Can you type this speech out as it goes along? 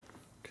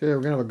Okay,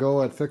 we're going to have a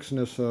go at fixing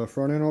this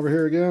front end over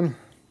here again.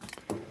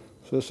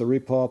 So this is a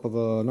repop of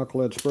a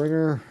knucklehead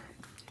Springer.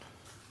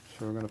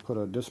 So we're going to put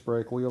a disc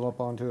brake wheel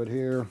up onto it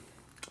here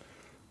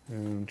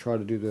and try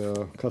to do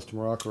the custom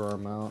rocker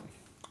arm mount.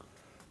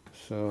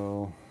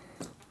 So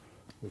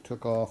we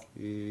took off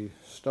the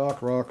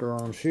stock rocker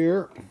arms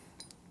here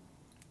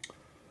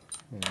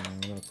and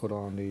I'm going to put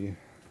on the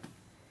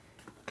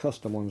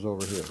custom ones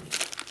over here.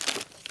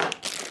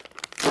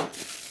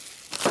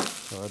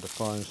 So I had to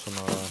find some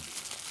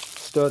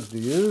studs to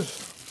use.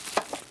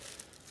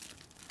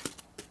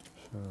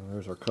 So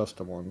there's our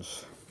custom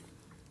ones.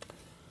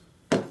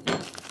 So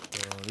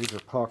these are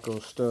Paco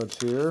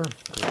studs here.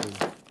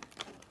 The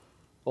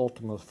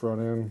Ultima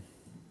front end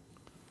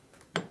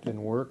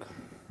didn't work.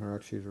 Or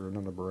actually, these are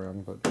another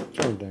brand, but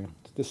same thing.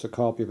 This is a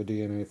copy of a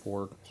DNA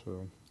fork.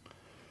 So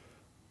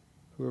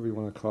whoever you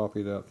want to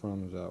copy that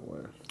from is that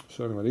way.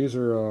 So anyway, these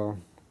are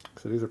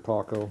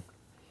Paco.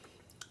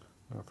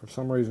 For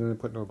some reason, they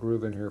put no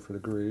groove in here for the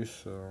grease.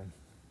 So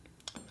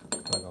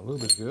the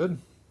lube is good.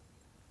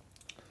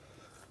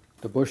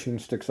 The bushing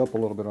sticks up a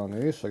little bit on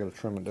these, so I got to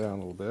trim it down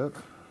a little bit.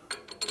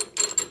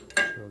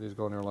 So these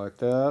go in there like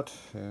that,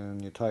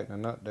 and you tighten the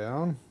nut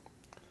down, and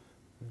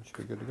you should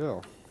be good to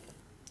go.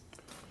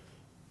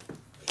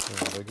 So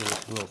they give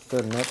us little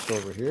thin nuts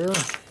over here.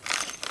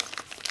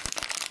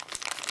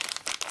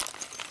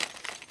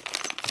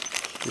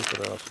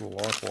 Stupid ass little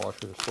arc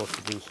washer is supposed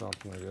to do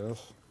something, I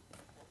guess.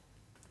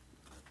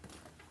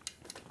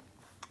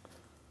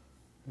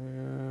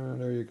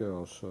 And there you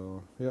go.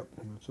 So, yep,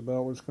 that's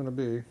about what it's going to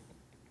be.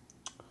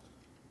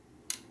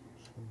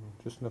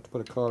 Just enough to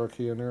put a cotter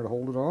key in there to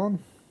hold it on.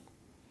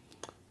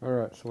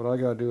 Alright, so what I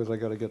gotta do is I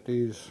gotta get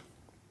these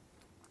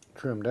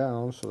trimmed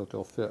down so that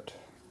they'll fit.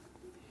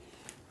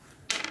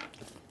 See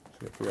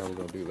if we're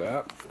able to do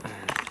that.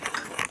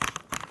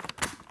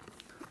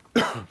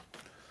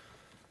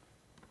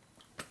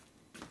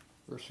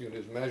 First thing you do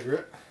is measure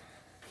it.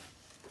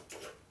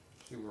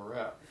 See where we're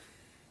at.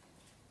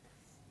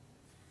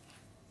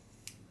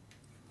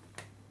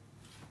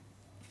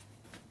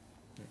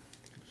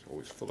 It's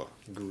always full of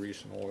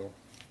grease and oil.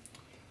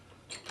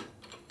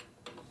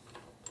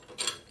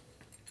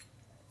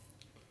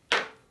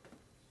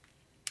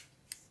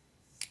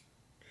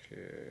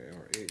 Okay,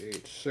 we're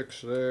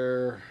 886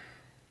 there.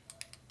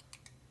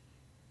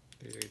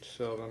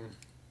 887.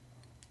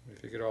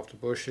 If you get off the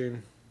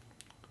bushing,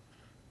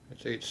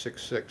 it's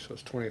 866, so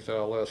it's 20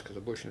 thou less because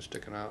the bushing's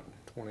sticking out.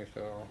 20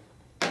 thou.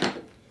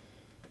 So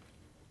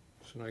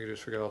now you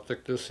just figure out how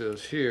thick this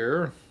is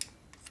here.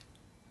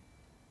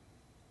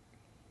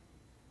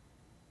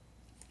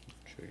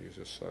 Should use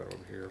this side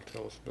over here to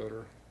tell us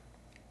better.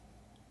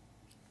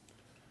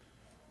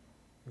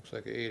 Looks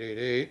like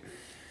 888.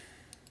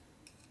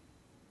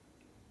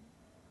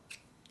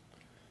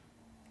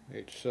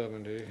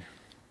 870,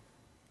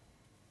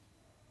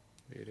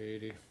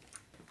 880.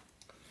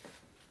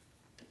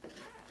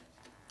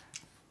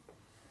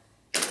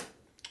 So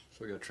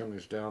we got to trim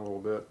these down a little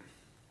bit.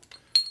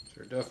 So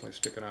they're definitely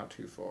sticking out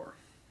too far.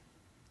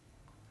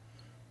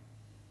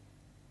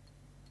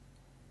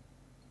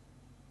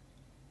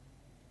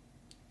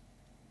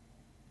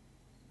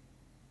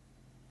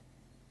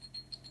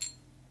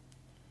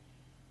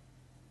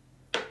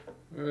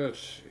 Let's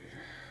see,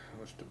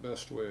 what's the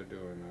best way of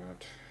doing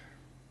that?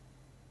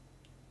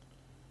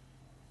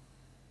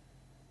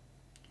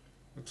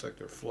 Looks like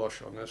they're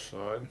flush on this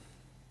side.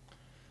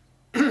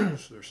 So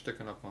they're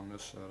sticking up on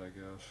this side, I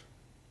guess.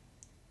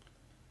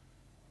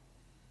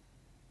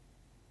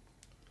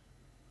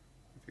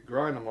 If you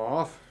grind them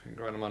off, you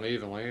grind them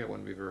unevenly, it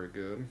wouldn't be very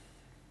good.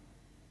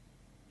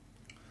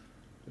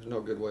 There's no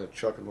good way of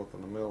chucking them up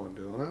in the mill and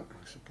doing it,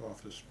 except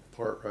off this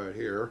part right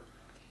here.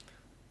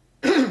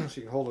 So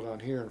you can hold it on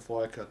here and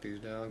fly cut these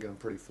down, get them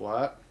pretty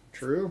flat.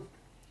 True.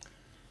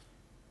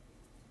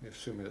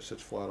 Assuming it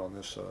sits flat on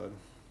this side.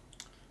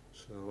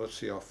 So let's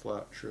see how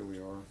flat and true we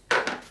are.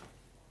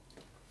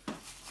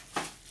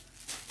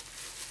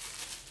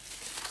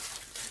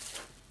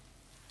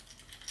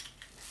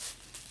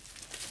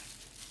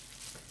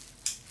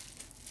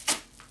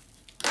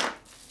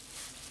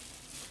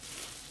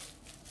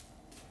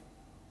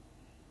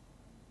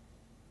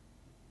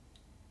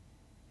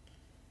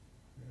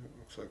 Yeah, it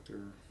looks like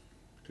they're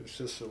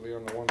consistently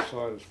on the one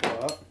side is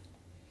flat.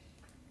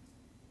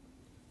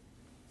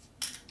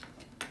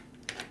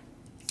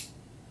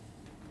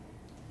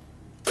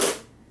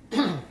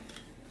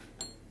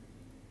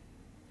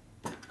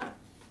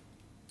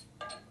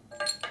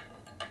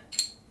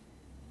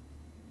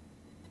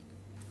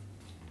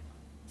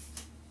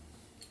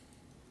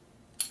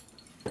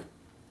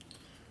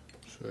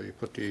 So you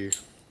put the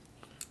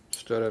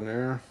stud in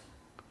there,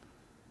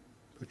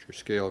 put your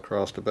scale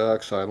across the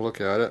back side, look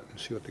at it, and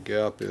see what the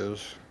gap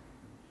is.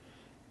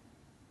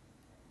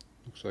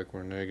 Looks like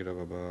we're negative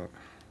about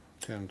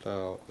 10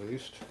 thou at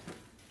least.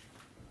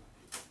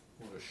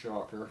 What a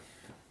shocker.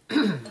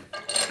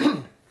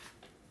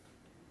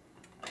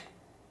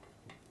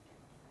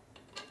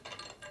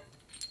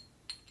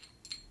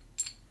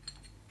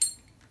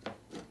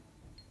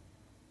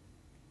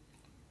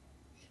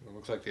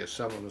 Looks like they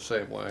assemble them the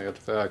same way at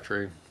the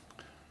factory.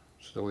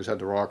 So they always had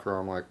the rocker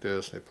arm like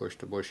this. They pushed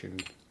the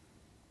bushing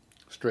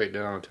straight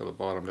down until it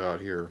bottomed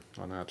out here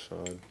on that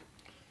side.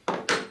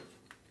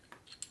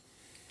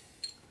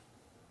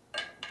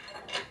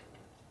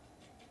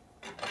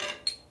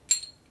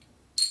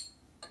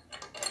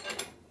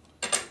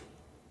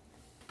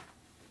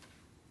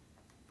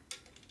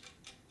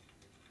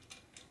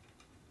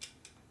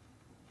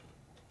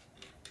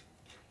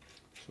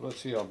 So let's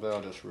see how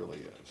bad this really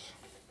is.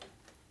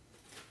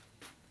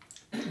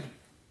 You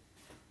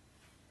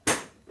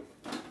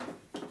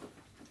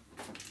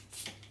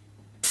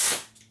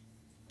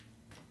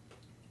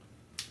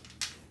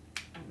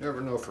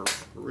never know for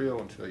real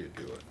until you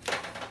do it.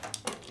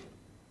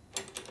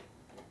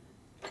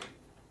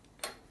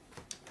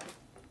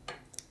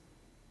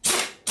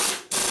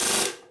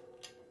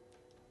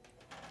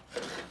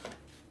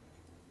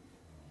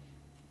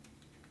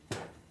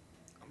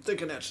 I'm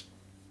thinking that's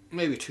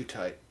maybe too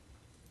tight.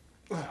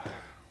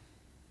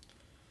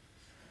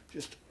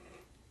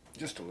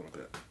 Just a little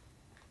bit.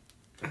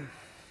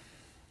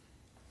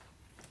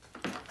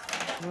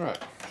 Alright,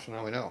 so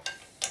now we know.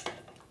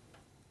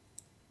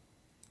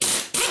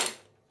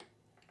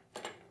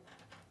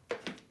 Of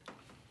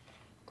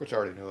course I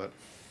already knew it.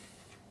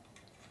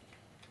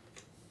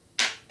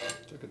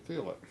 I could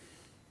feel it.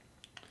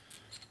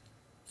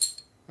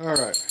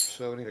 Alright,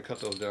 so we need to cut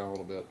those down a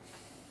little bit.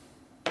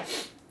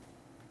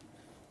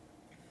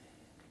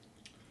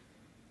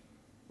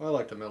 I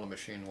like the milling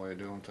machine way of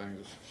doing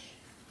things.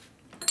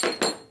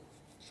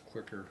 It's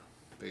quicker,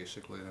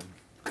 basically, than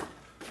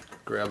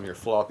grabbing your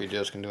floppy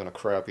disk and doing a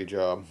crappy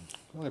job.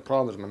 The only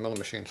problem is my milling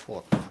machine's full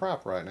of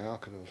crap right now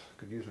because I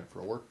could use it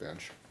for a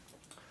workbench.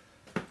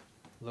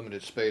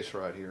 Limited space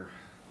right here.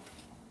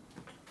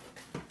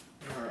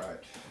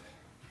 Alright.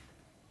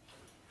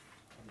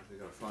 We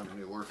gotta find a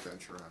new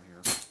workbench around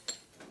here.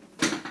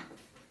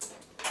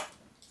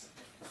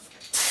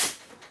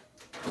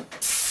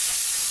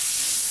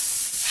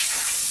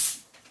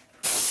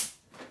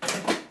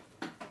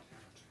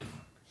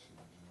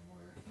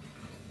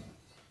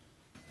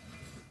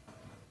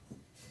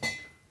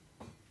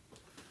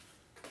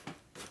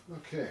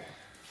 Okay,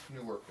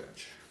 new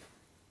workbench.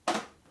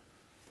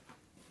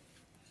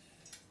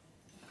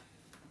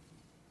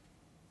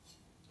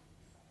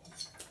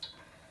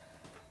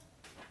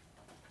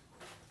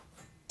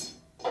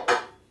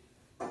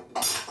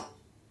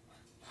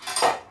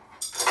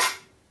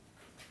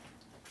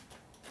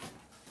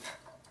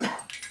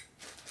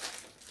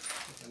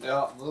 And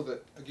out, move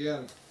it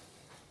again.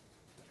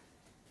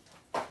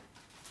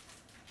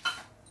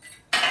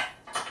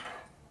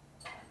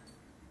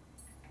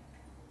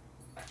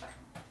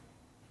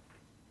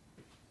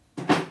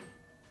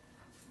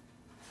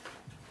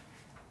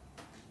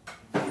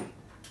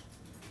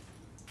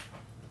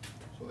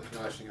 So it's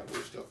nice to get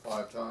stuff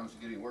 5 times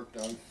and getting work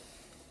done.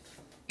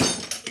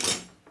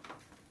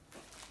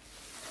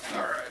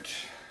 Alright.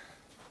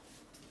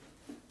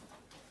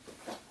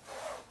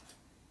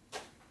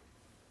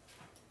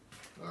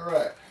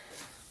 Alright.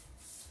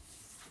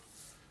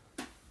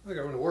 I think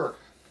I'm going to work.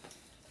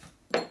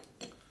 So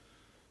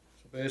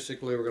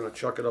basically we're going to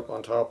chuck it up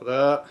on top of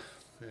that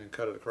and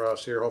cut it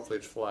across here. Hopefully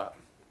it's flat.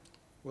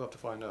 We'll have to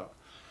find out.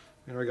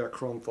 You know, I got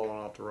chrome falling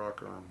off the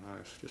rocker arm.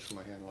 Nice, just in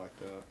my hand like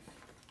that.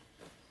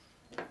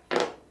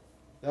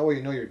 That way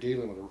you know you're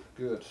dealing with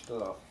good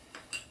stuff.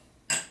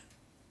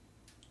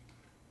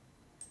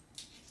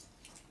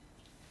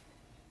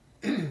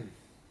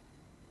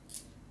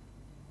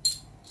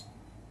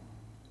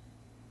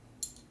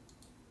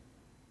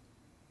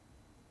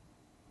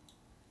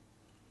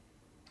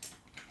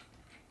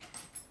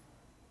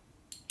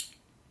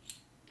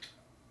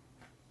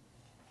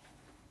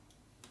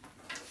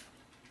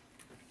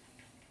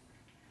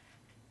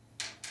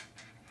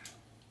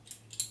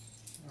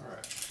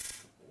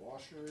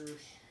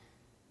 Washers.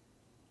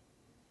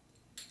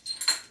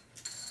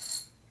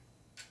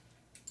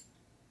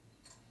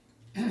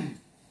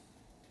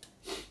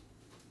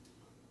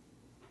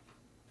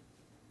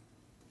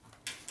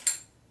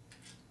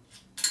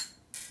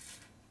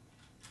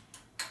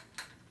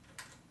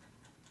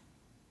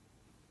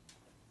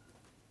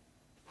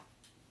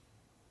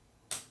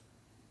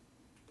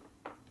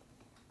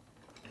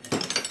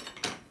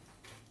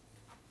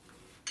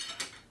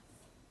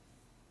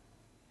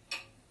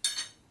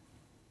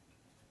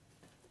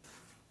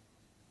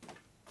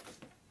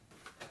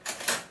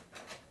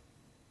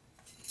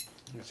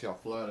 Let's see how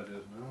flat it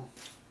is now.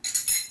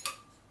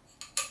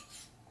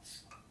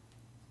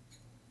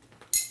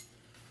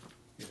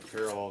 Need to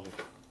parallel the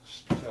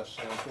test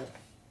sample.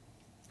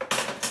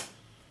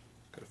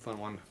 Gotta find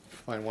one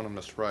of them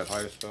that's the right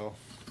height though.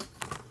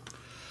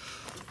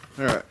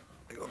 Alright,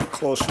 go a little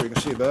closer so you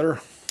can see better.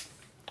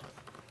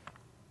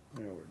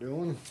 You know what we're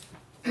doing.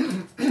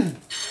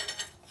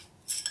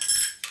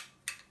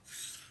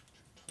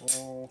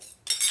 Tall.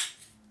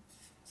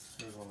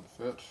 Here's one that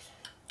fits.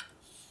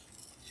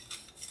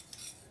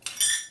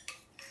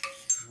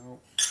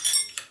 Nope.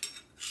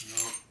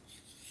 Nope.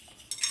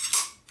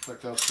 Looks like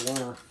that's the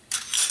winner.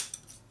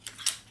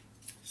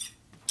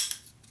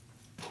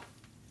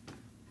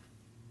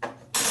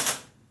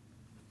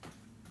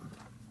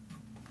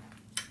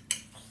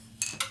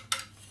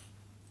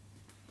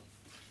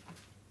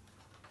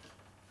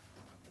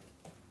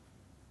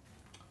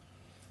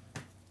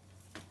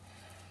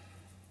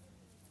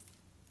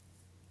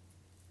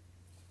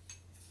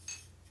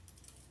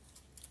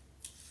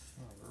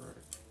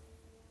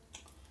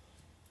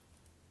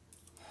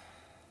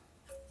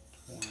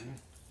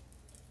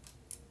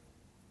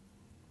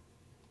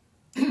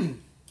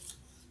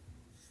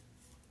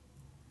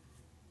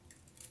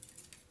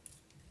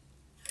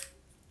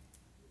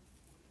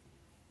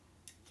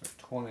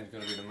 20 is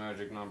going to be the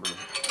magic number.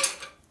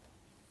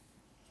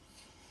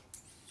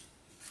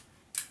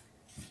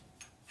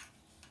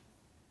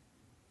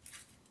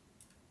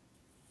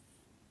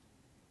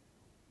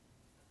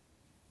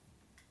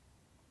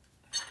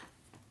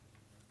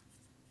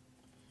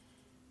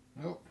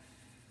 Nope.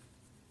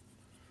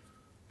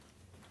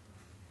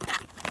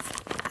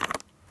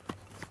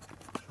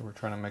 So we're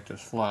trying to make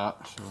this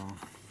flat. So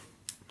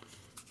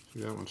see,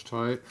 that one's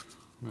tight,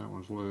 that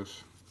one's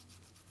loose.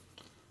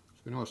 So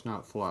we know it's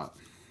not flat.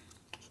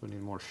 So we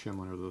need more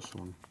shim under this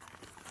one.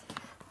 The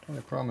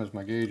only problem is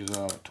my gauge is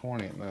out at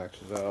 20, it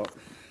maxes out.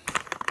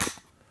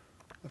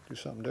 Let's do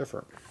something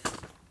different.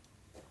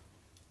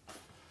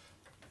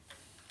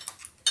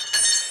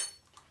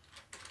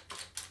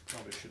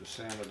 Probably should have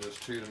sanded this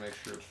too to make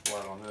sure it's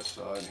flat on this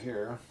side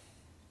here.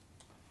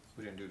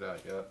 We didn't do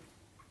that yet.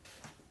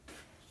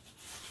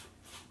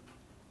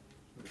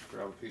 So just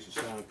grab a piece of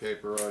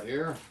sandpaper right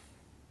here.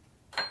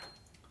 And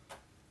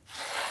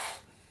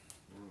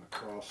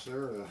across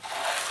there to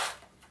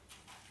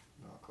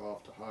knock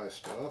off the high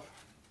stuff.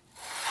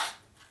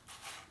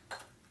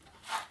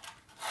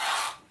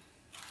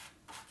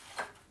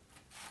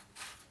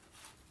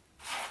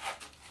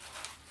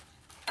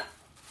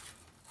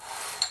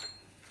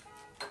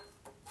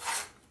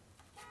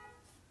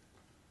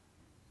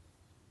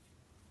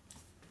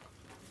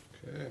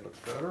 Okay, looks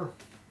better.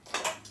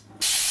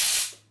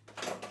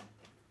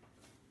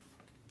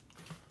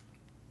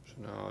 So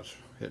now it's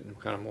hitting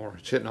kind of more,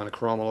 it's hitting on the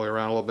chrome all the way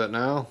around a little bit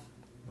now.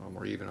 A little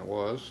more even it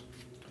was.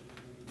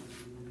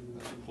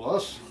 That's a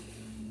plus.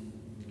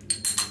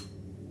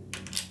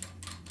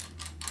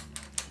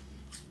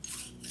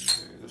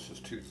 Okay, this is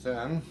too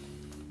thin.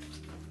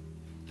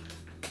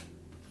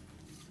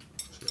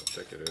 Let's see how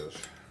thick it is.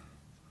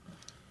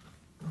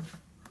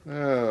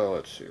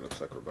 Let's see,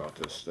 looks like we're about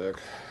this thick.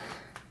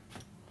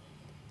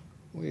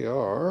 We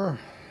are,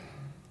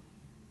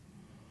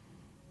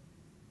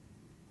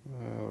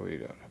 we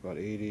got about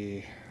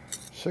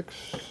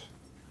 86.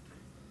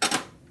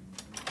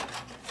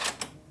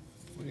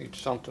 We need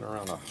something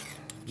around a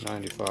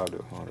 95 to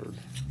 100.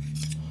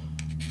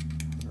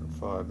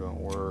 105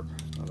 don't work.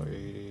 Another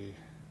 80,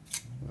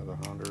 another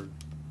 100,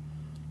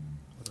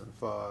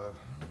 105.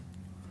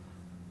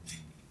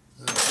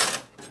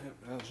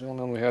 That's the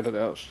only one we had that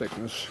out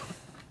thickness.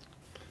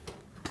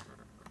 So,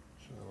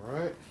 all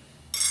right.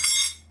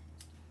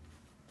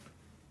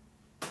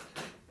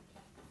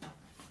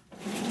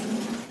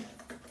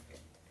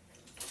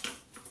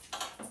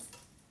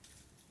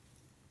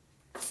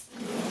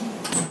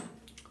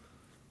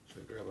 So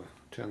grab a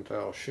 10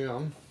 thou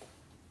shim.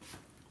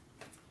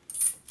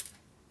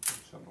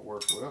 Something to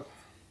work with.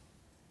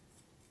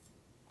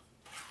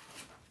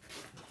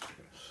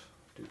 Let's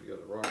do the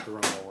other rocker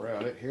run while we're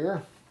at it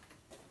here.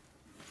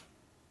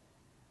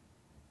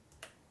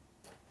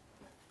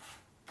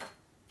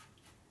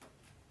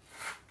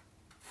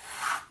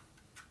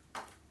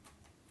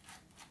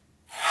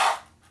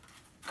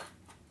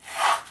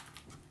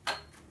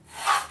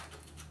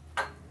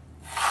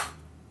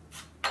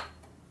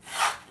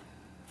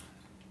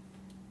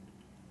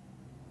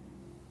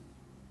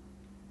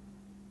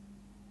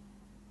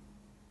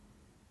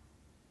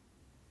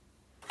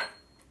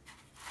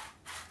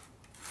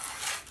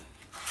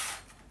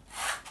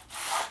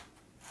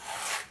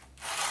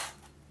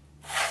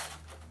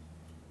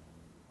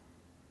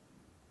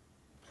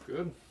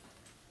 Good.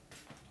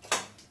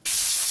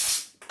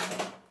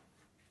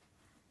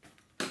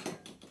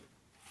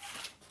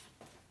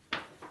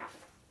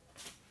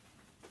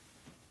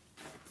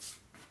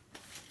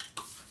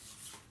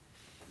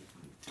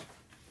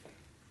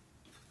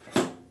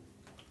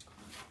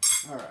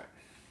 All right.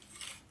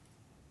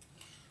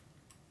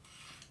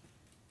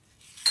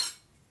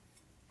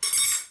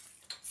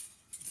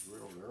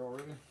 We're over there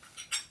already.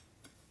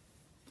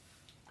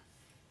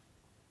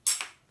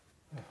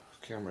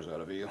 Camera's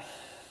out of view.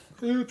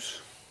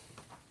 Oops.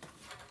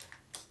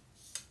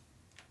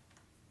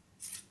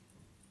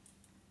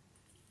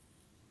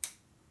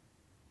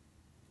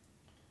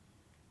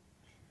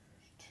 There's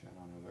 10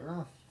 under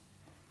there.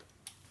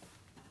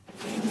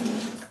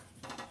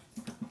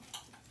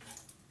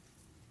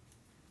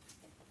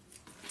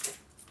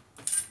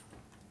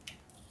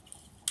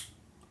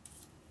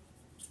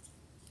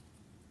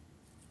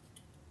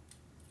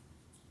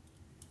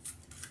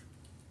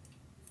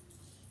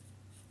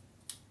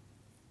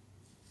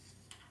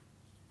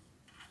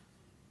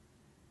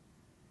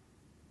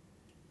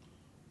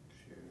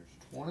 Here's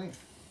 20. It's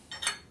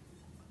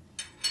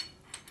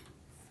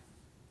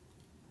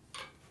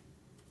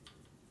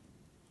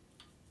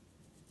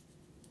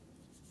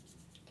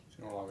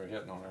no longer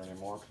hitting on there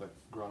anymore because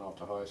I've grown out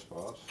the high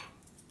spots.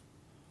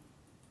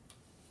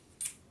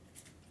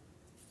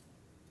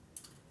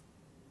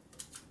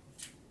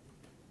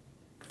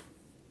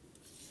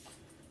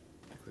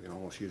 I think we can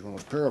almost use one of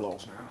those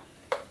parallels now.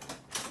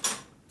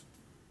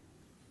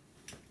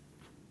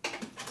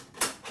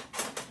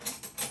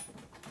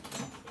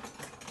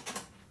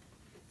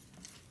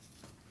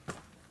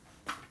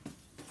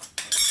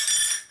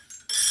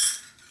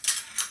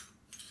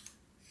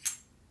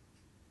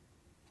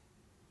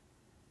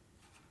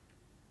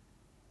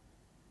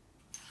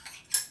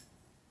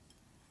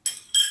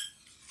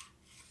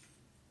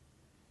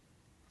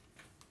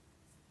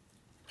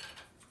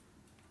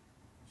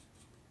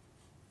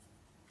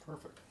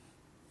 Perfect.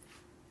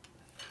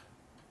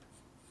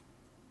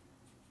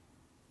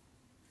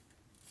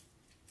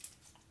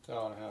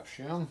 Hour and a half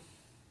shim.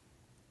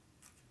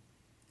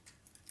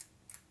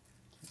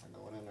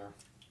 Going in there.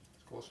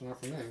 It's close enough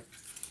for me.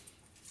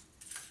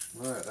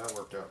 Alright, that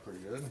worked out pretty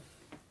good.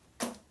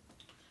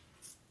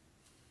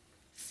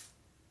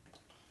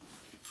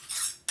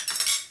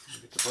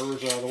 Get the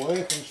burrs out of the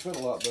way, things fit a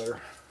lot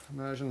better.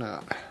 Imagine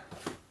that.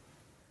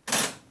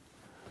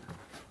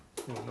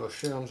 With no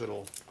shims, it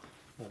won't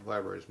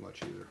vibrate as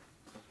much either.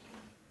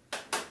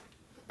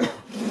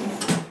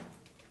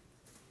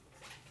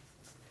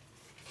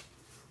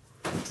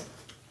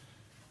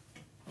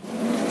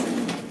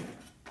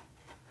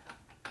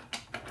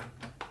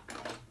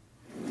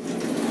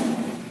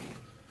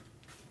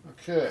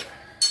 Okay,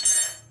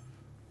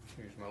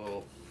 use my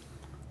little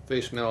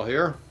face mill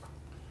here.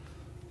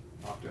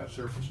 Knock that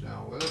surface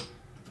down with it.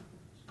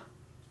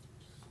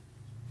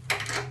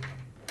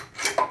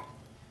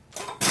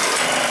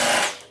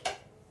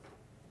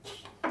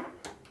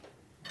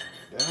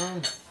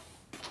 Down.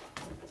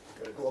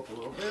 Gotta go up a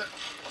little bit.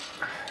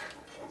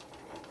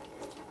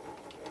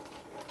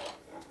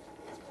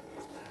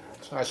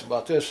 What's nice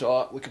about this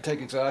saw, we can take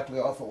exactly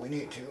off what we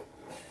need to.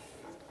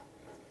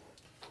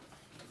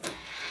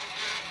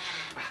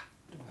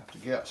 Don't have to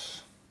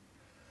guess.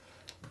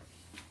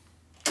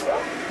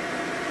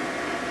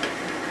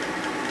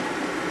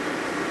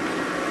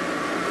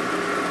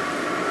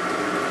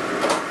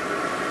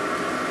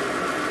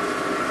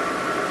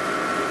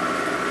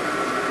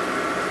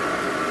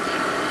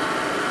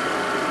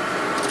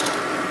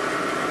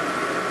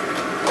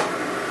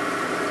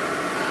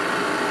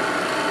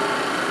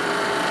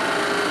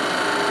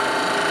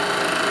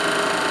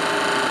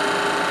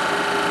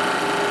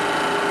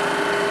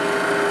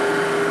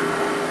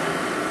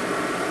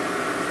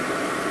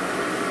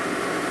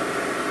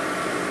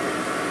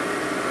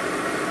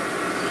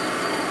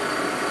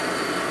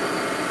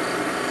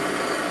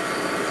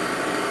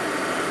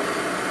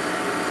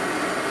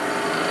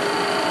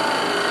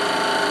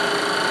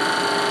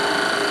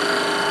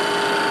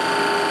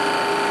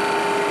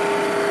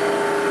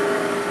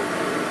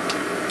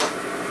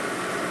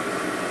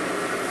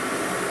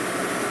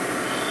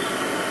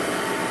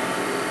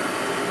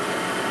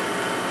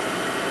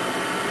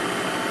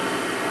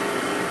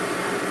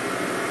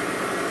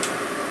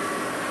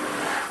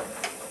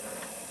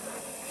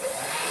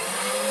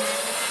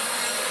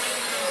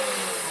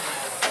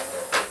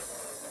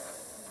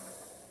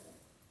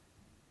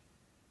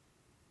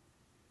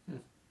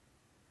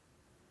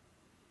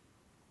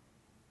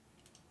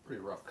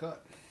 Pretty rough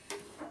cut.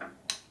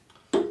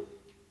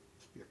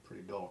 Must be a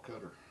pretty dull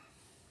cutter.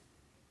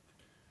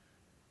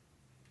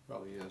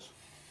 Probably is.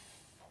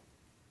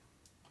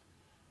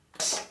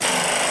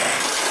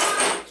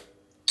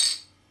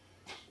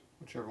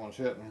 Whichever one's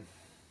hitting,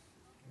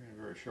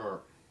 they're very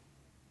sharp.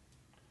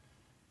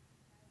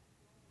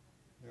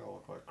 They all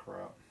look like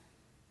crap.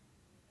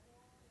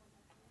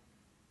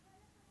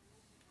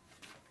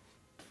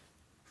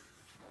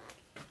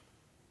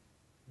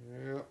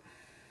 Yep.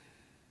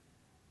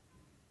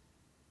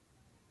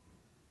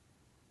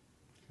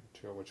 Can't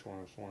tell which one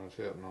is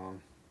hitting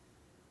on.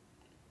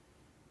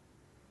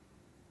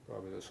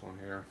 Probably this one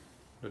here,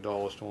 the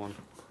dullest one.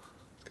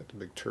 It's got the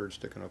big turd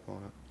sticking up on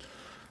it.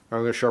 I'm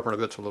going to sharpen the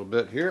bits a little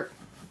bit here.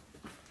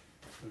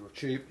 They were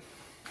cheap.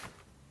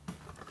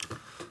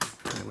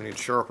 And we need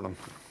to sharpen them.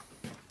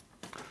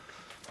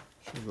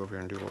 So we'll go over here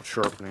and do a little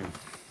sharpening.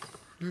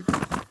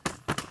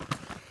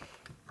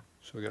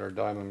 So we got our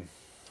diamond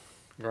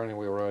grinding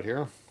wheel right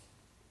here.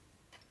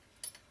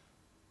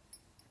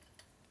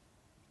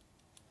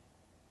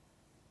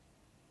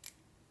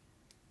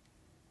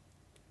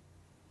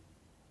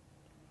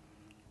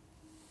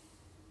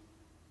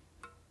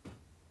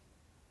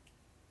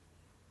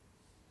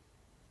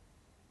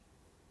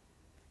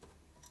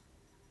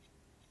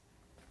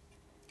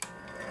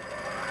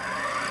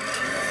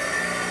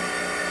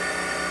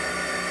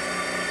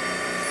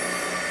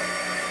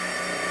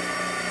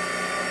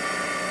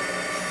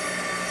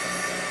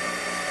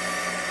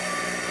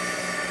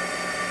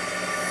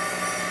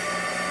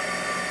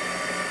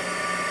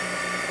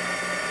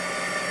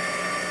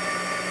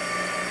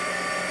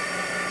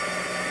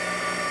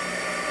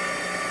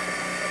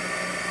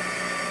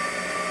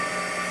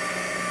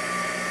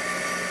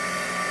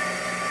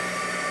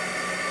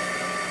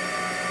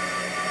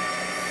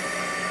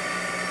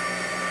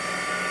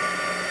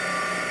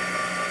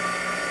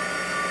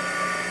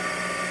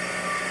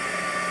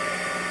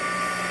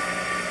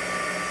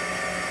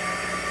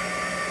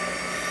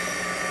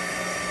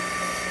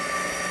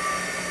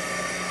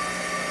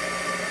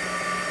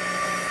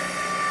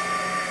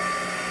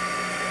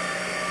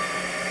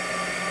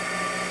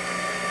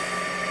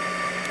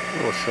 A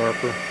little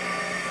sharper.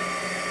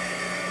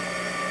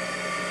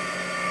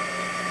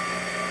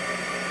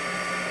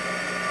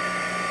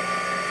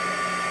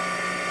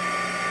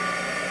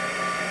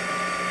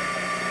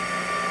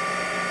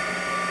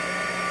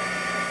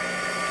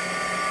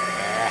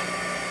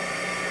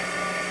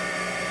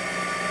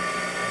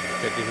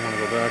 I think you want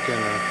to go back in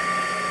there.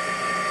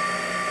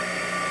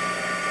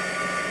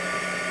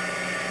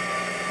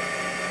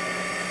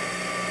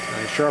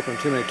 you sharpen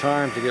too many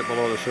times to get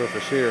below the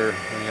surface here,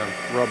 and you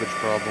have rubbage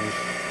problems.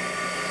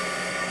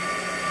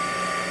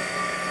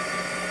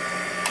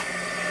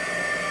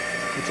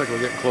 Looks like we're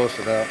getting close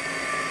to that.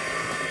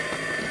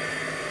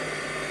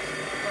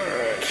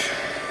 Alright.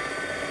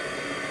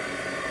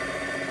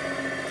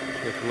 So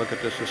we have to look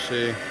at this to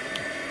see.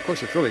 Of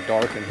course, it's really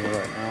dark in here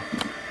right now.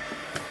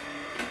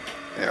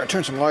 Yeah,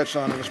 turn some lights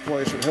on in this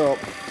place would help.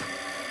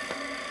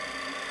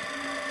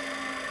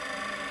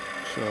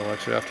 So,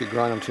 like I said, after you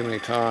grind them too many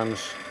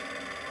times,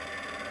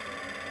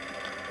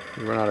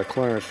 you run out of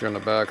clearance here on the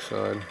back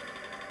side.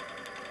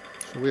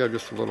 So we have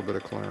just a little bit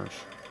of clearance.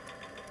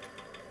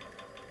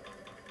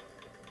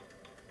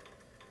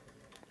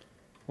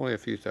 Only a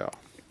few thou,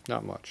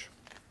 not much.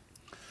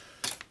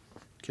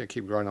 Can't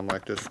keep grinding them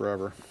like this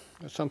forever.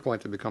 At some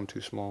point they become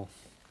too small.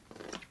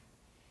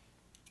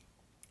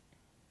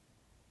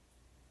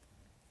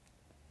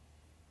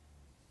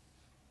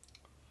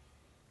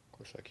 Of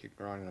course I keep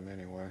grinding them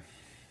anyway.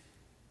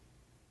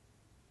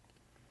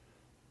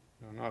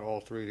 Now, not all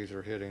three of these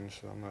are hitting,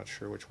 so I'm not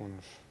sure which one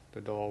is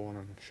the dull one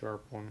and the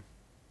sharp one.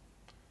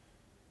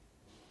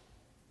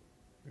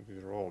 Maybe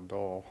these are all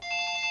dull.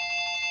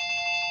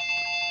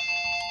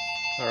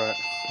 Alright,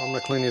 I'm going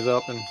to clean these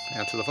up and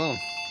answer the phone.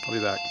 I'll be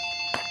back.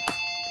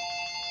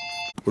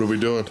 What are we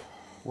doing?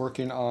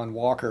 Working on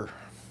Walker.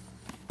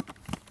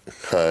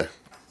 Hi.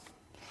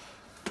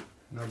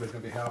 Nobody's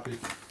going to be happy.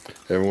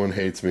 Everyone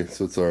hates me,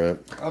 so it's alright.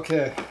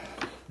 Okay,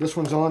 this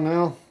one's on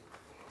now.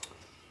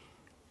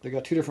 They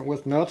got two different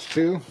width nuts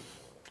too,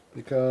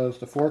 because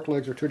the fork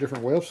legs are two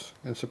different widths,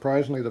 and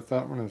surprisingly the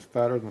fat one is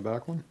fatter than the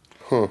back one.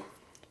 Huh.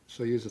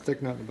 So use a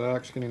thick nut in the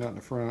back, skinny nut in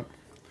the front.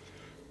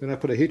 Then I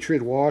put a heat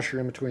treated washer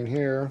in between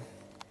here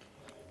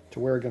to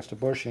wear against the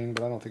bushing,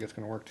 but I don't think it's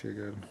going to work too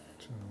good.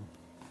 So,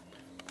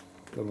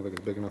 doesn't look like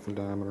it's big enough in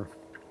diameter.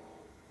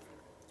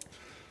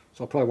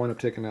 So I'll probably wind up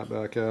taking that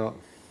back out.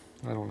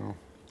 I don't know.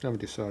 I haven't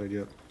decided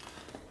yet.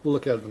 We'll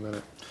look at it in a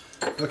minute.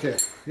 Okay,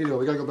 here you go.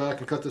 We got to go back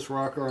and cut this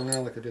rocker on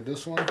there like I did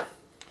this one.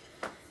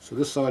 So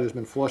this side has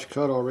been flush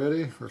cut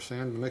already, or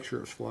sanded to make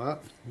sure it's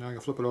flat. Now I'm going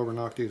to flip it over and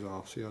knock these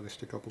off. See how they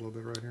stick up a little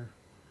bit right here?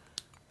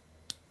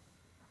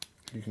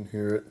 You can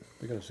hear it.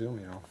 We got to zoom,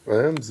 you know.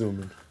 I am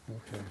zooming.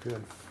 Okay,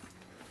 good.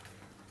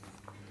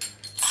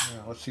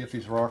 Now let's see if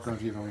these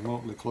rockers are even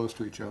remotely close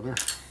to each other.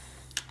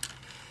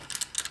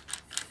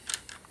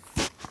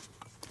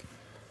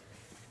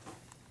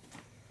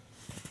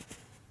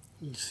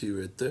 You see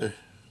right there.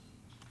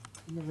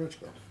 The wrench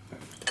go.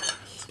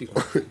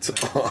 It's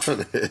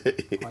on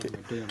it. Hiding a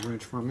damn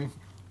wrench from me.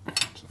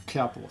 It's a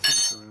capital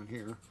fence around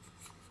here.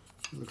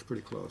 It looks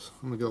pretty close.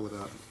 I'm gonna go with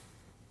that.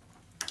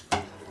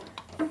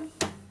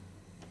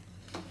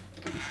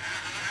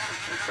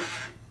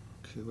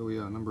 Okay, where we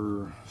at?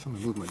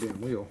 Somebody moved my damn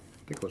wheel.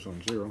 I think it was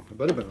on 0. It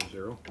better have been on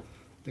 0. I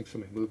think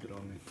somebody moved it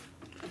on me.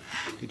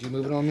 Did you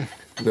move it on me?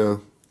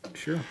 No.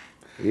 Sure.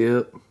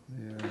 Yep.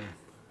 Yeah.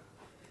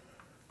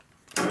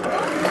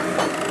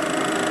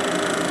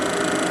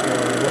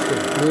 Must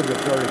have moved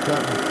it's already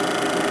cutting.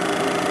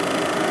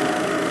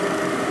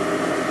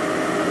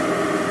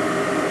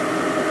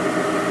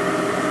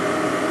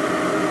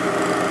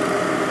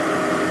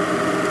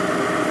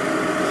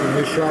 Some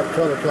new sharp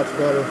cutter cuts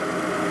better.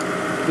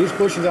 These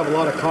bushings have a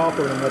lot of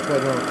copper in them, that's why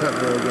they don't cut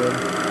very good.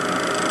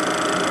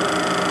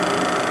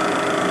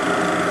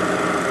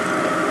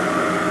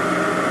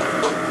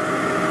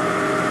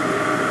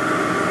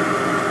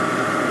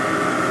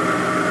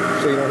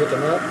 So you don't hit the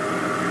nut?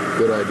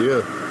 Good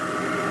idea.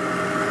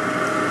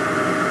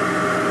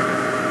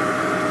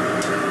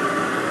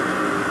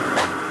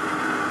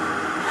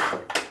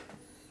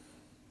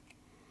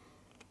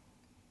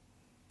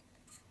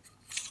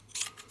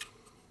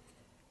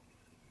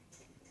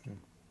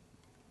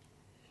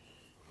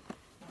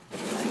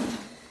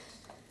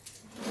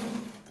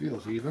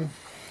 Feels even.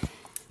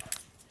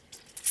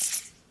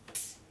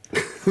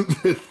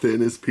 The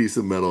thinnest piece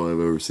of metal I've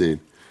ever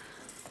seen.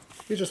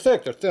 These are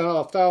thick, they're thin,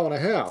 a thou and a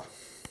half.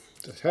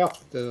 Just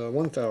half the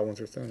 1 thou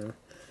ones are thinner.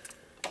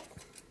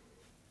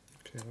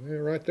 Okay, well,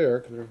 they're right there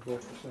because they're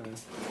both the same.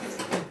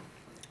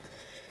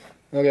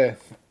 Okay.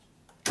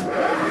 Here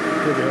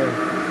we go.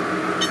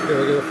 Here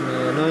we go from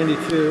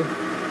 92.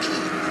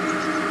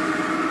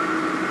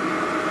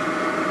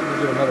 I'll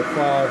give another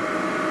 5.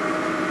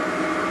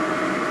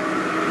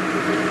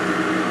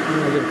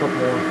 I'll give a couple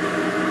more.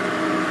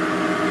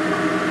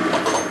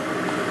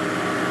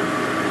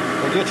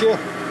 I'll get you?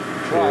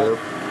 Try it.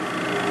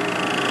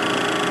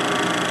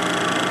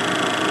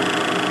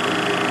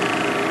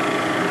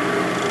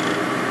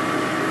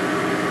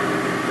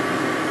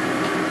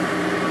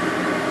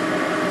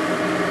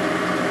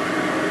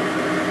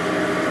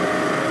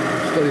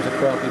 Still use a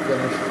crappy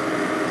finish.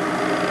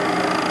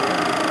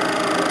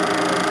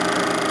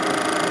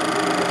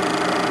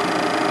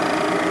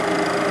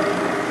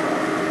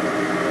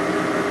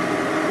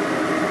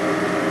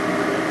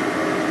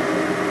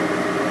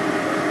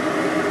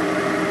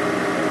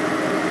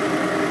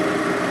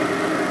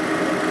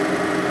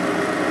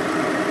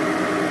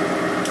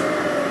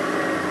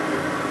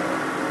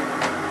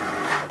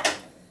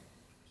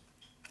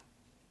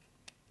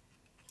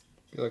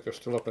 feel like they're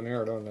still up in the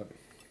air, doesn't it?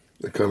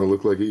 They kind of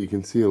look like it. You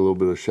can see a little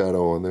bit of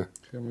shadow on there.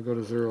 Okay, I'm gonna go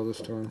to 0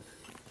 this time.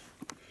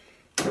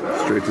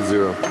 Straight to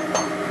 0.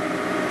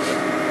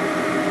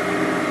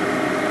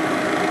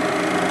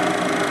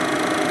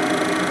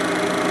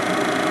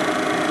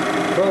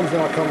 Chrome's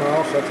not coming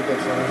off, so that's a good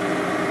sign.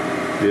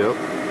 Yep.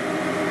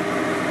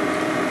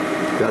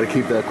 Got to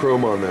keep that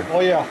chrome on there.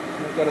 Oh yeah,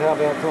 we've got to have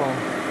that chrome.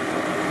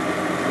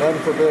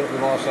 Heaven forbid if we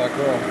lost that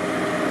chrome.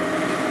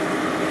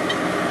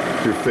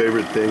 Your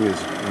favorite thing is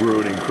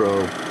ruining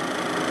chrome.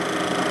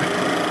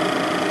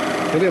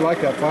 He didn't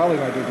like that filing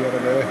I did the other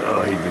day.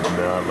 Oh, he did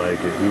not like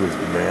it. He was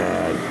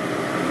mad.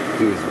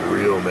 He was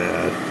real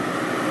mad.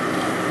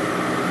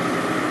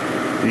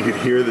 You could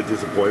hear the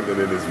disappointment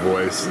in his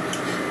voice.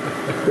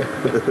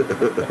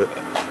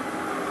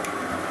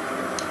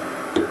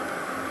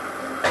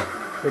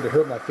 Would have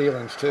hurt my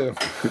feelings too.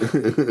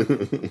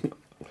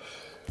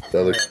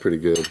 That looks pretty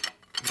good.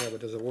 Yeah, but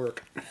does it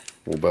work?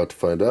 We're about to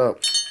find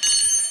out.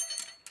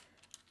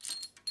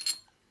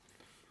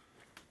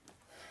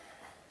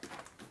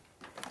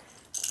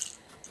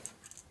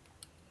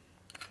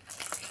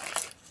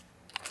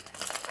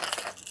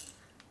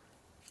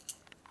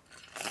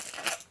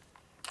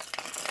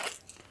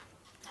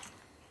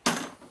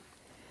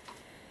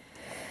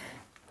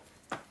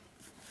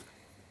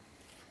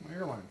 My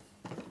airline.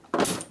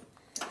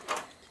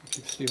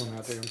 Keep stealing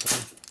that damn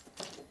thing.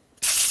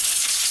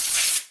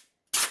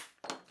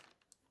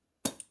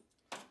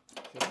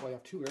 That's why I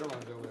have 2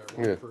 airlines over there.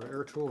 One for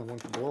air tool and one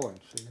for blowing.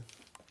 See?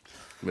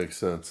 Makes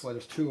sense. That's why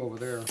there's 2 over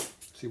there.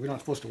 See, we're not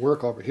supposed to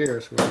work over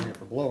here, so we're only it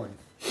for blowing.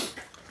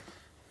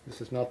 This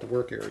is not the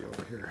work area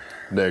over here.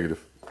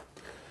 Negative.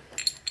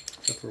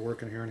 Except for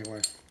working here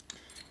anyway.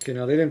 Okay,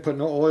 now they didn't put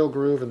no oil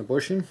groove in the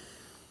bushing.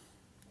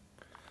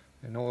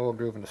 And no oil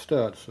groove in the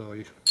stud, so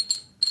you,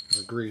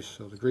 or grease.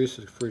 So the grease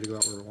is free to go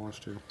out where it wants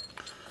to.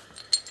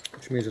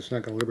 Which means it's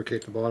not going to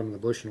lubricate the bottom of the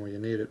bushing where you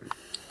need it.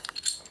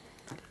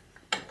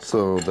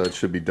 So that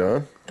should be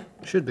done?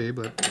 Should be,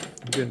 but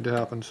it didn't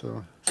happen,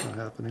 so it's not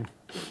happening.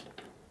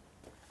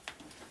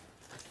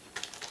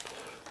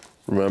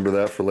 Remember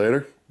that for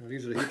later? Now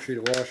these are the heat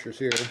treated washers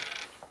here.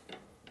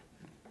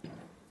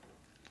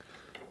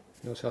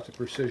 Notice how the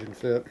precision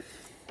fit.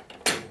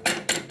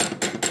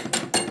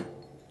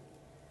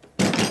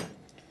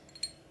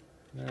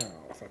 Now,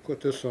 if I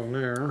put this on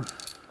there,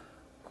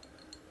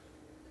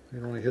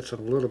 it only hits a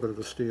little bit of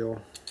the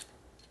steel.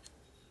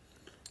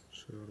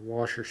 So the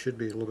washer should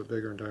be a little bit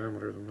bigger in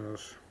diameter than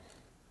this,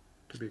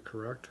 to be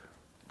correct.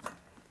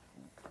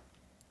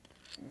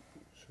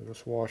 So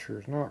this washer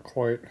is not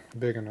quite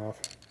big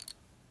enough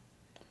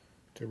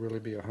to really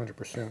be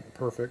 100%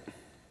 perfect.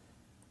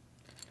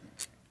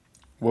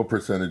 What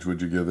percentage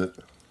would you give it?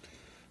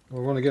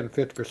 We're only getting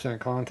 50%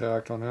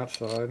 contact on that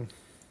side.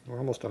 We're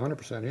almost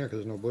 100% here because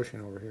there's no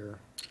bushing over here.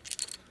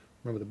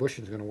 Remember, the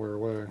bushing's going to wear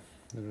away.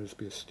 It'll just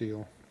be a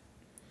steel.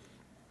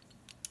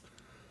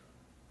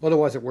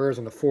 Otherwise it wears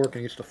on the fork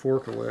and eats the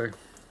fork away.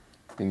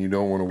 And you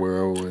don't want to wear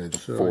away the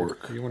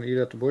fork. You want to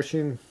eat up the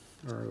bushing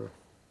or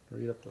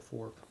eat up the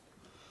fork?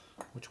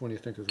 Which one do you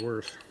think is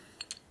worse?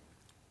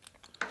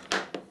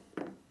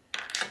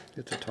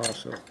 It's a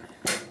toss-up.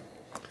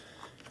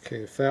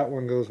 Okay, fat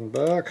one goes in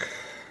back.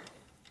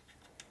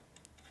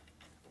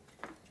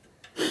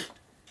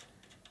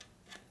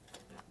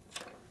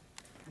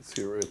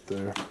 See it right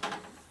there.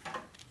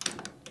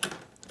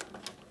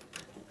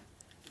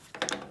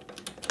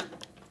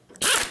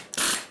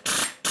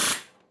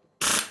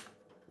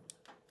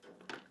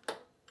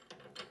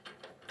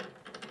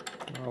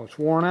 Oh, it's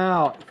worn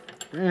out.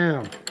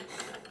 Damn.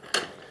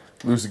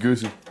 Loosey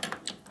goosey.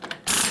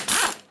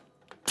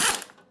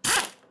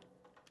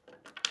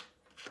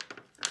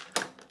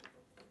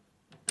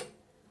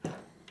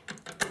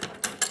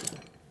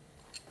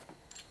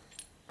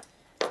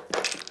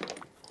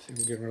 See,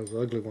 we're getting rid of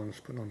those ugly ones,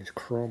 putting on these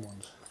chrome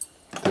ones.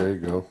 There you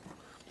go.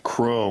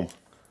 Chrome.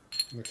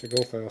 Makes it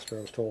go faster,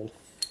 I was told.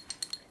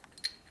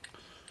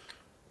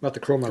 About to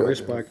chrome my race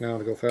bike now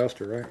to go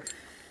faster, right?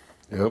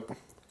 Yep.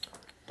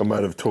 I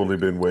might have totally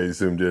been way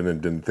zoomed in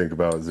and didn't think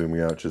about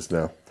zooming out just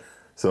now.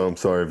 So I'm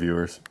sorry,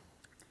 viewers.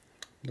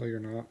 No, you're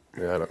not.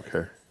 Yeah, I don't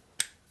care.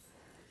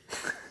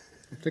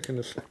 I'm thinking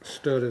this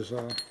stud is,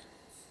 got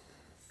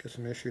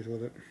some issues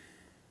with it.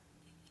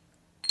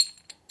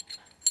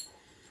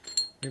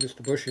 Maybe it's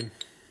the bushing.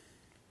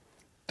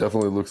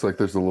 Definitely looks like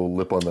there's a little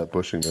lip on that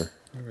bushing there.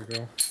 There we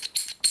go.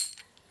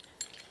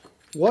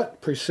 What?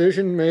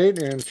 Precision made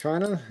in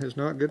China is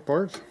not good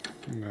parts?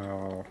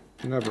 No,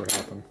 never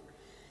happened.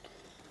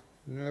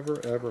 Never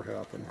ever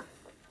happened.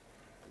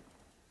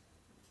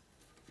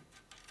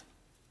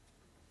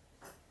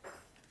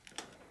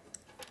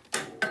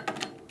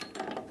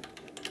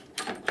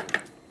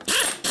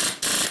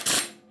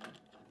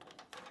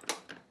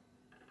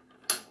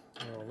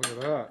 Oh, look at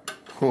that.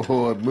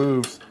 Oh, it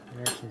moves.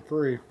 Nice and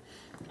free.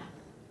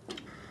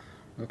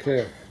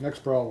 Okay, next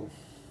problem.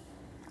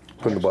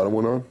 Putting the bottom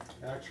one on?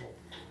 Axle.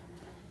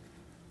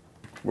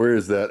 Where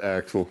is that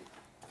axle?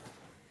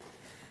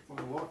 On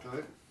the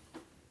Loctite.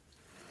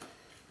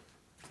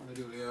 I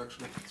do the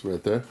axle. It's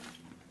right there.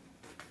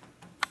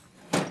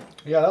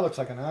 Yeah, that looks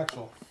like an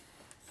axle.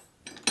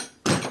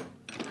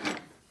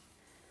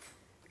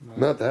 No,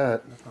 Not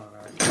that. that's not an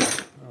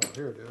axle. Oh,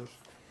 here it is.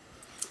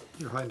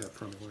 You're hiding that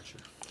from me, weren't you?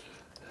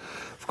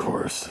 Of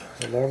course.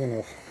 Is it long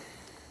enough?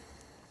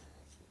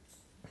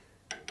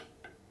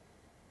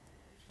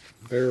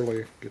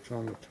 Barely gets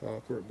on the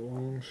top where it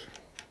belongs.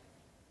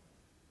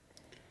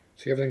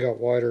 See, everything got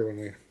wider when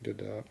we did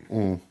that.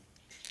 Mm.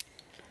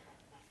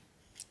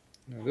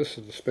 Now this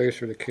is the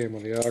spacer that came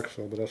on the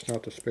axle, but that's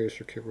not the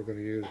spacer kit we're going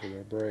to use with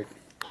our brake.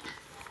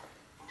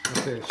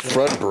 Okay, so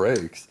Front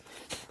brakes.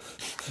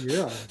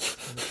 yeah,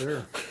 right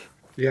there.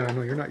 Yeah, I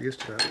know you're not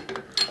used to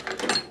that.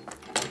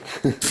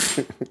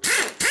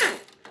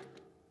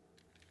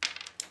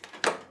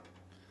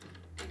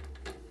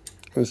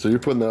 So you're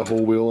putting that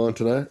whole wheel on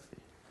tonight?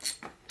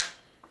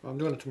 I'm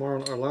doing it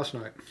tomorrow or last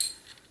night.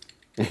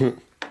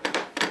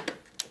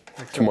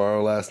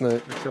 Tomorrow, last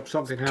night? Except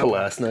something To happened.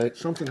 last night?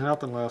 Something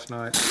happened last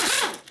night.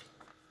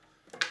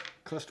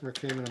 Customer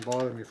came in and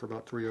bothered me for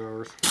about 3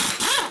 hours.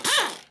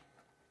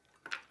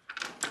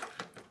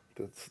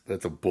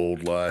 That's a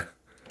bold lie.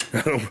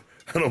 I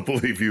don't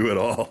believe you at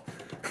all.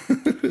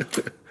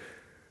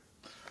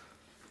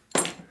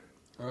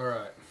 All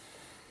right.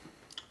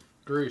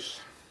 Grease.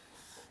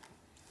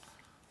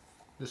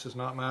 This is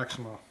not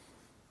Maxima.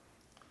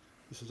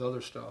 This is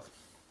other stuff.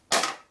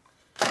 I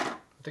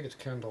think it's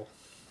Kendall.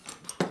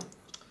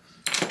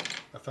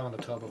 I found a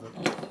tub of it.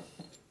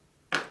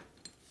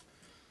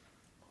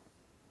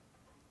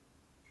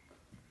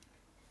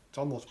 It's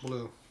almost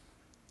blue.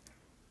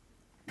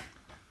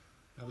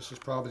 Now this is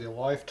probably a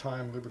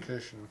lifetime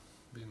lubrication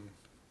being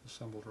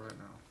assembled right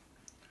now.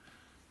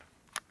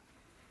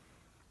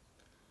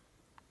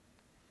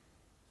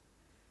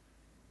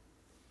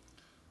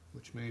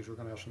 Which means we're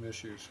going to have some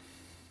issues.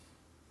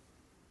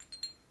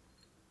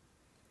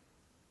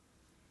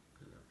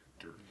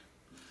 Dirty.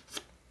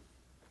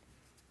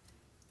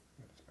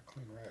 That's a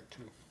clean rag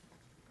too.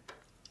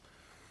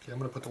 Okay, I'm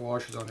going to put the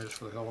washers on here just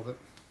for the hell of it.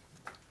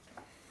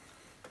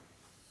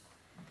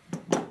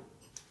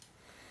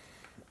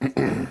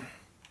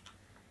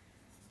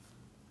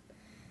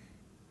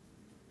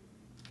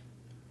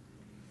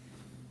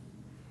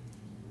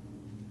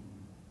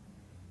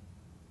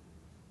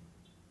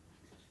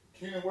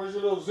 Ken, where's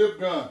your little zip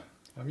gun?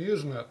 I'm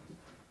using it.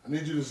 I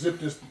need you to zip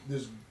this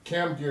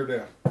cam gear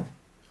down.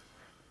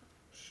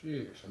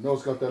 Jeez. I know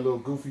it's got that little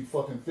goofy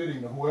fucking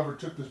fitting. Now whoever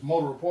took this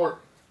motor apart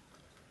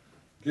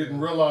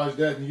didn't realize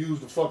that and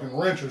used a fucking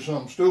wrench or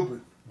something stupid.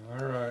 All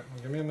right,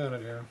 well, give me a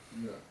minute here.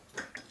 Yeah.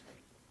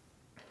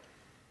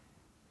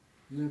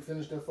 You didn't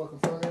finish that fucking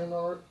front end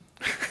already?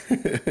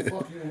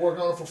 Fuck, you were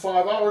working on it for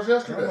 5 hours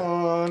yesterday. Come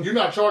on. You're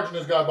not charging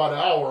this guy by the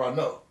hour, I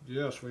know.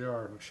 Yes, we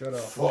are. Shut up.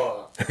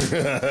 Fuck.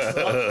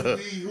 That could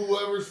be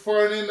whoever's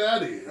front end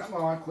that is. Come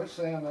on, quit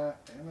saying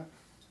that. Damn it.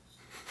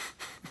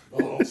 Oh,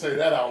 don't say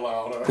that out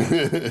loud.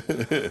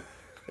 Huh?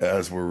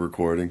 As we're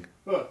recording.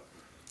 Huh.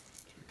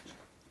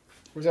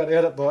 Where's that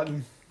edit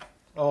button?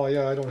 Oh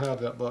yeah, I don't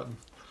have that button.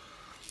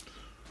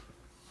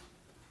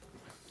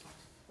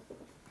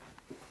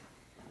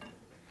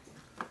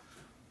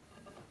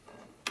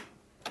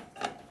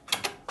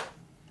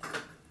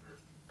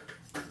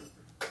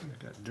 It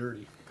got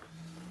dirty.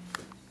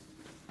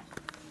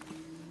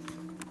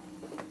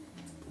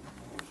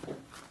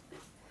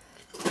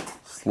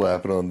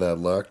 Slap it on that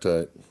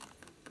Loctite.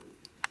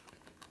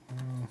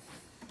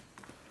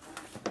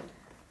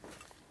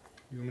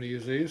 You want me to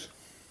use these?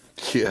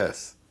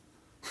 Yes.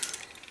 I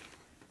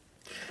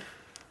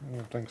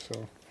don't think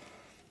so.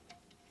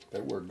 They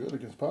work good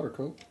against powder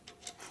coat.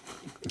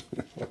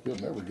 You'll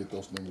never get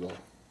those things off.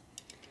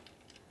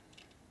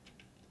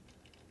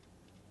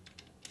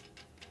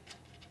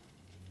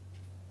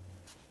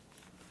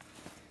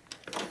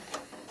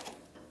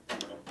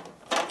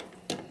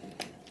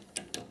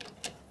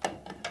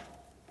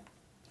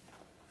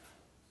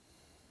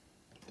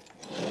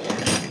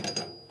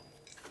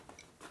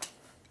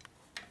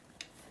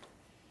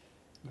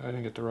 I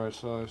didn't get the right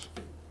size.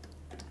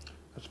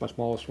 That's my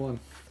smallest one.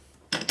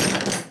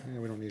 Yeah,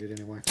 we don't need it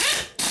anyway.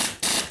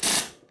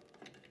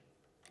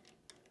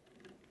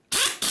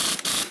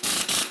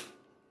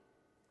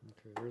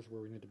 Okay, here's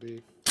where we need to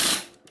be.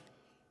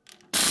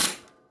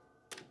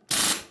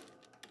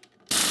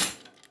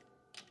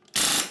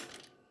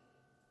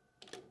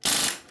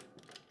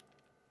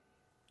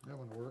 That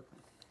one will work.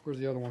 Where's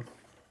the other one?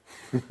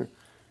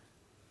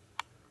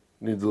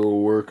 Needs a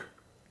little work.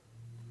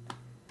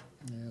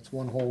 Yeah, it's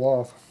one hole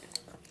off.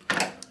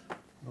 I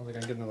don't think I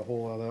can get another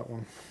hole out of that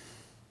one.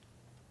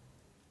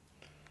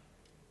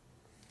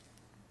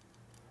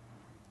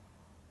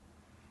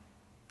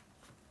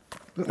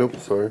 Nope,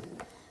 sorry.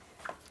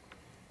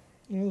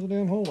 There's a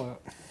damn hole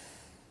at.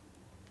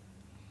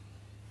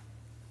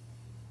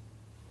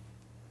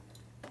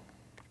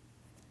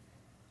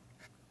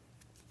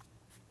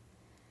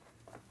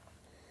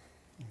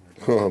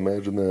 Oh,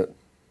 imagine that.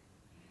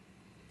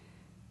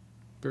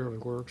 Barely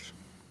works.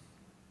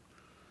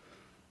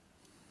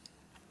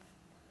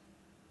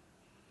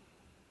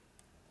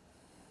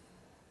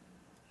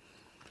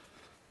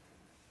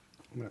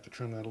 I'm gonna have to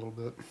trim that a little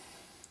bit.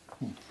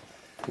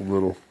 A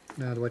little.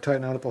 Now, do I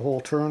tighten out at the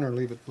whole turn or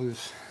leave it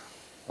loose?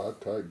 I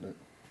tighten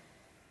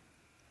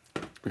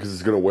it. Because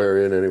it's going to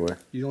wear in anyway.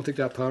 You don't think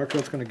that powder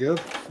coat's going to give?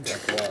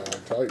 That's why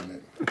I tighten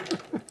it.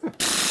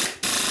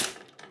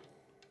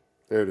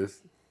 There it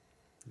is.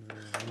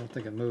 I don't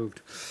think it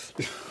moved.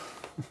 It's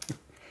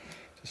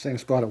the same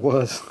spot it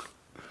was.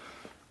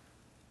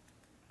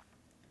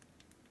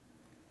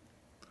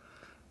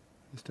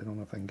 Just I don't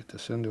know if I can get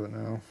this into it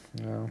now.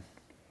 No.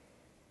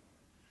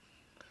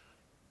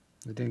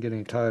 It didn't get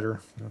any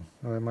tighter.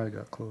 Oh, I might have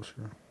got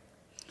closer.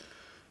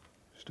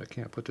 Just I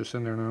can't put this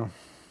in there now.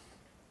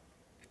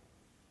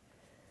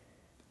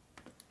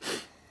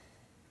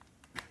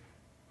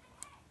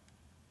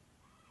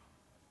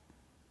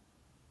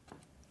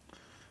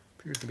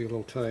 Appears to be a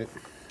little tight.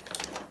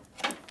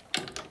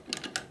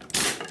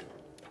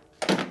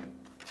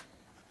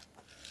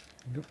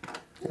 Yep.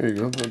 There you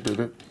go. That did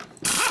it.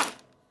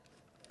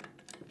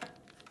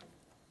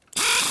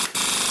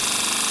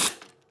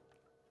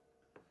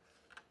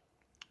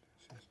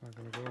 See, it's not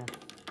going to go.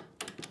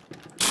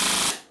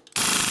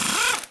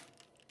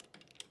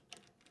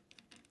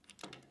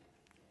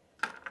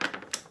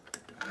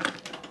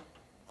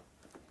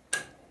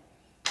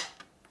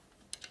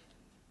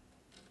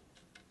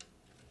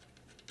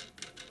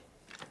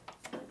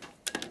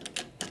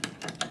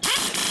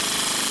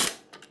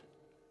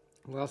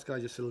 The last guy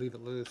just said leave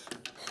it loose.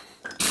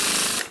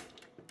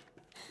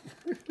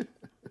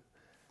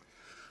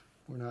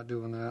 We're not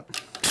doing that.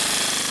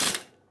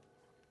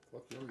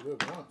 Fuck, you only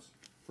live once.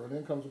 Front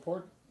end comes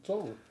apart, it's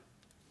over. Yeah,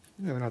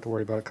 we don't have to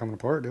worry about it coming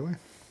apart, do we?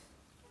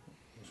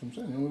 That's what I'm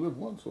saying. You only live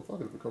once, so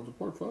fuck it. If it comes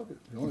apart, fuck it.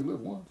 You only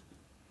live once.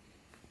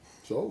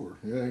 It's over.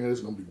 Yeah,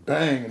 it's gonna be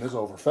bang and it's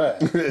over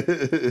fast.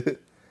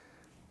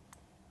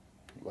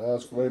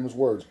 Last famous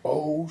words.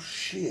 Oh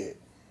shit.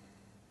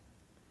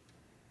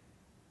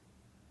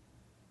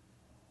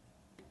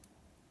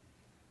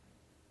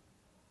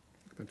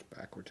 It's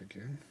backwards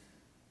again.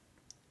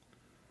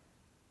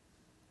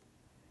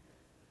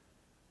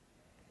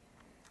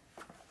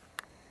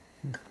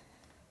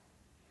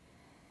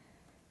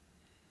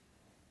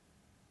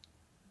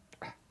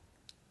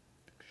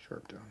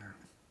 Sharp down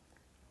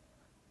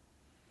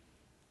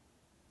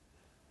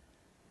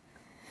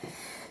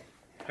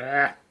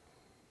there.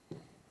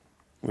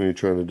 What are you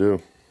trying to do?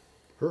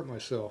 Hurt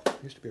myself.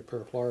 Used to be a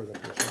pair of pliers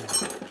up here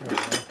somewhere. There we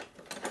go.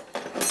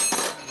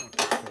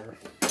 There.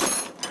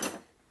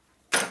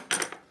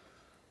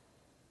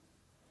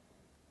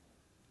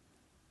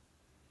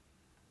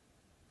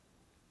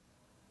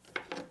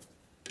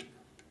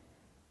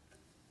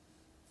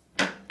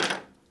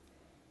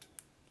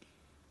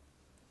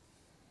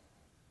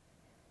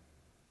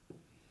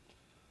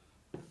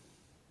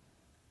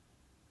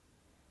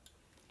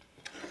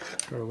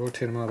 Try to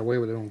rotate them out of the way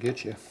where they don't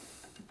get you.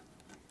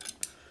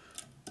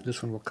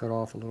 This one will cut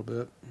off a little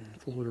bit.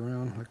 Fold it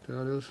around like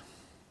that is.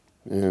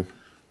 Yeah.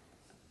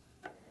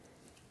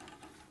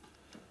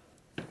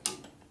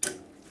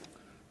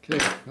 Okay,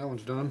 that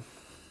one's done.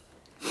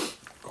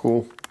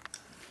 Cool.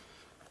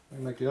 Let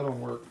me make the other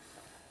one work.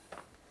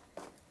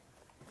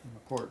 And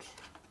the parts.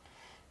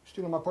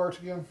 Stealing my parts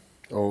again?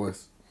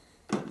 Always.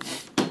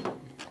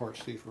 Parts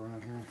thief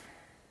around here.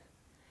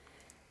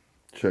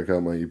 Check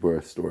out my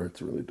eBay store.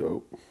 It's really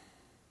dope.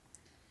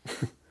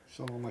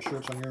 Selling all my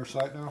shirts on your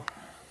site now?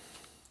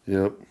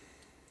 Yep.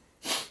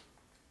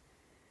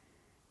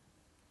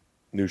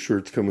 New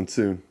shirts coming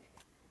soon.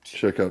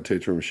 Check out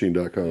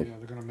tatromachine.com. Yeah,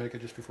 they're gonna make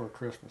it just before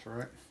Christmas,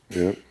 right?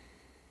 Yep.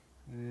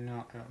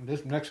 No,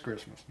 this next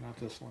Christmas, not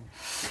this one.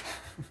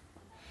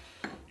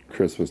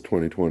 Christmas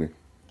 2020.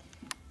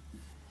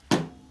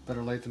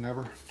 Better late than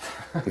never.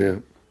 Yeah.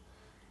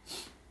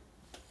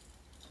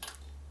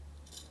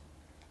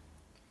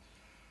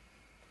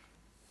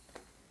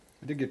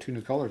 I did get 2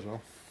 new colors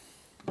though.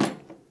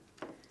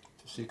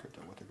 It's a secret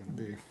though what they're gonna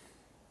be.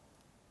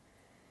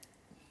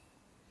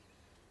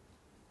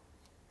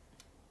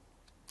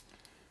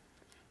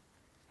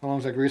 How long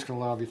is that grease gonna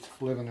allow you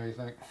to live in there, you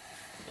think?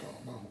 I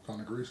don't know. What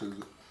kind of grease is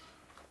it?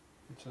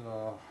 It's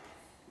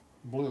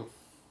blue.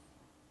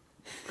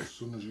 As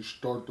soon as you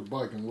start the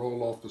bike and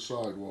roll off the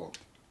sidewalk,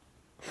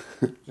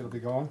 It'll be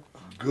gone?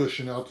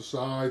 gushing out the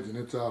sides and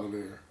it's out of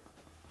there.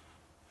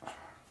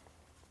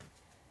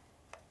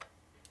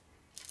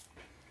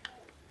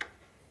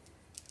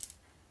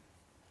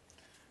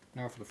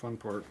 Now for the fun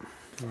part.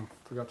 Oh,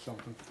 forgot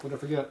something. What did I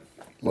forget?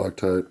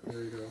 Loctite.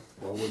 There you go.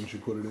 Why wouldn't you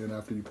put it in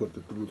after you put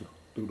it through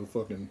the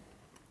fucking...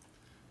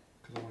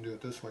 Because I want to do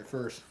it this way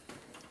first.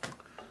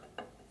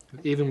 It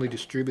evenly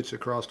distributes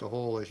across the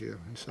hole as you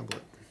assemble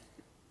it.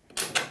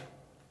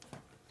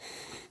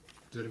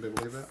 Does anybody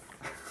believe that?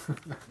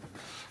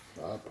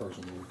 I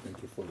personally think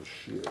you're full of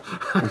shit.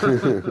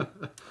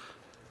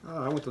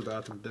 Oh, I went to the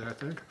bathroom today, I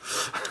think.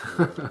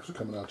 It's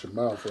coming out your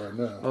mouth right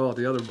now. Oh,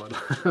 the other one.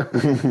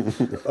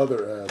 The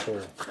other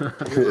asshole.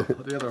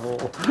 The other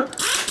hole.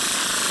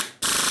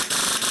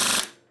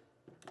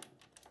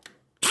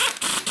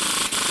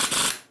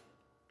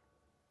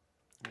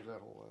 Where's that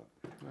hole at?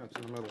 That's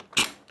in the middle.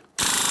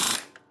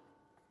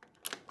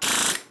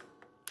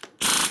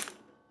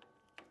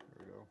 There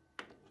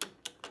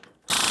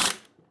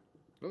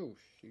Oh,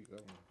 shoot,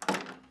 that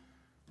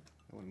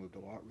one moved a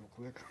lot real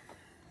quick.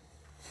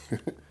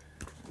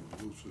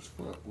 Loose as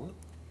fuck. What?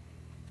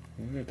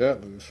 Ain't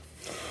that loose.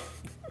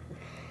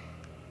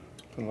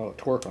 Put a lot of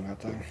torque on that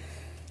thing.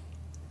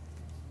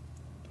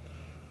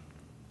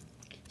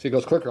 See, it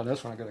goes quicker on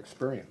this one. I got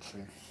experience. See?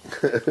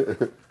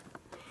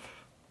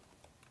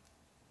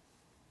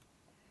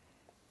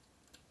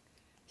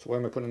 So why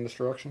am I putting in this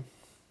direction?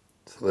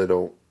 So they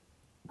don't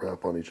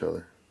wrap on each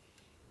other.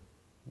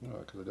 No,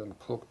 because it doesn't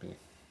poke me.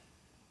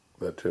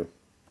 That too.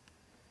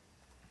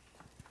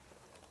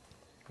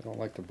 I don't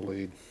like to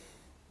bleed.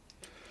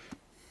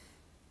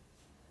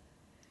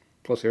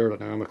 Plus,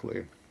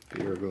 aerodynamically,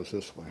 the air goes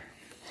this way.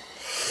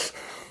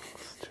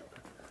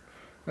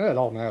 Yeah, it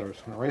all matters.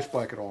 On a race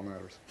bike, it all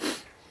matters.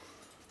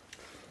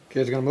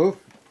 Kids gonna move?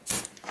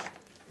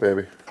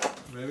 Maybe.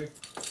 Maybe.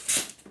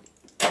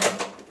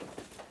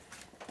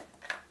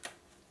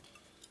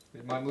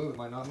 It might move, it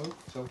might not move.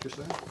 Is that what you're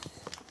saying?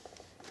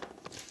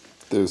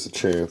 There's a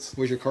chance.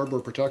 Where's your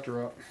cardboard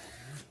protector at?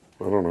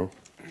 I don't know.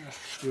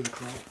 Screw the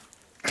chrome.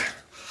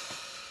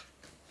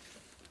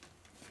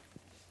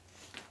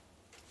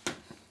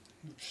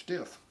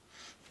 Stiff.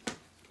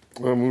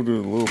 I moved it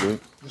a little bit.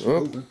 It's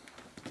Oh, moving.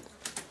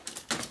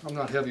 I'm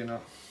not heavy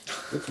enough.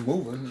 It's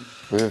moving.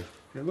 yeah.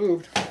 It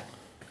moved.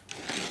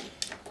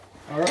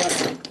 All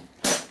right.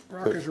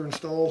 Rockers are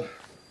installed.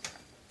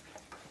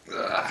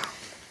 Ugh.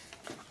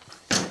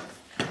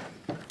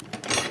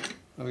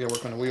 Then we gotta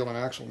work on the wheel and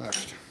axle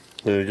next.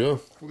 There you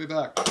go. We'll be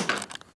back.